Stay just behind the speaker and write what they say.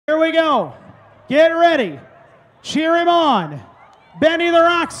we go. Get ready. Cheer him on. Benny the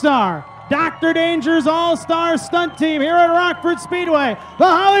Rockstar. Dr. Danger's All-Star Stunt Team here at Rockford Speedway. The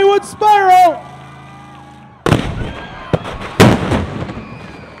Hollywood Spiral.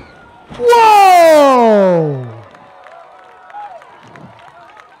 Whoa!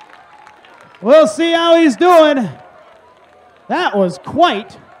 We'll see how he's doing. That was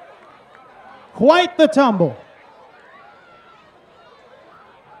quite the tumble.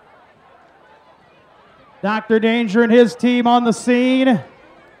 Dr. Danger and his team on the scene.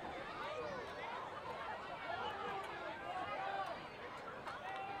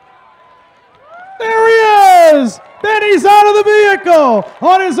 There he is! Benny's out of the vehicle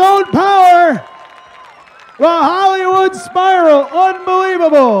on his own power. The Hollywood Spiral,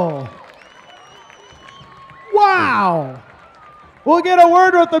 unbelievable. Wow. We'll get a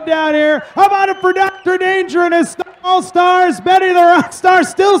word with them down here. How about it for Dr. Danger and his All-Stars? Benny the Rockstar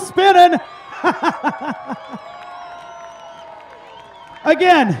still spinning.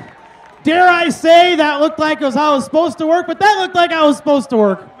 Again, dare I say that looked like it was how it was supposed to work, but that looked like how it was supposed to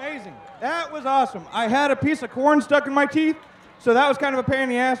work. Amazing. That was awesome. I had a piece of corn stuck in my teeth, so that was kind of a pain in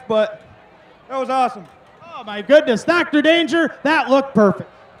the ass, but that was awesome. Oh my goodness, Dr. Danger, that looked perfect.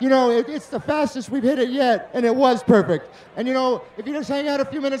 You know, it's the fastest we've hit it yet, and it was perfect. And you know, if you just hang out a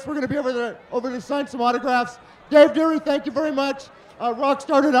few minutes, we're going to be over to sign some autographs. Dave Deary, thank you very much.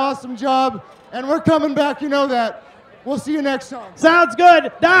 Rockstar did an awesome job, and we're coming back, you know that. We'll see you next time. Sounds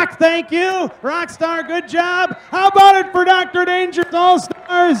good. Doc, thank you. Rockstar, good job. How about it for Dr. Danger's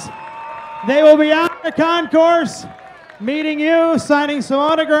All-Stars? They will be out in the concourse, meeting you, signing some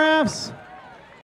autographs.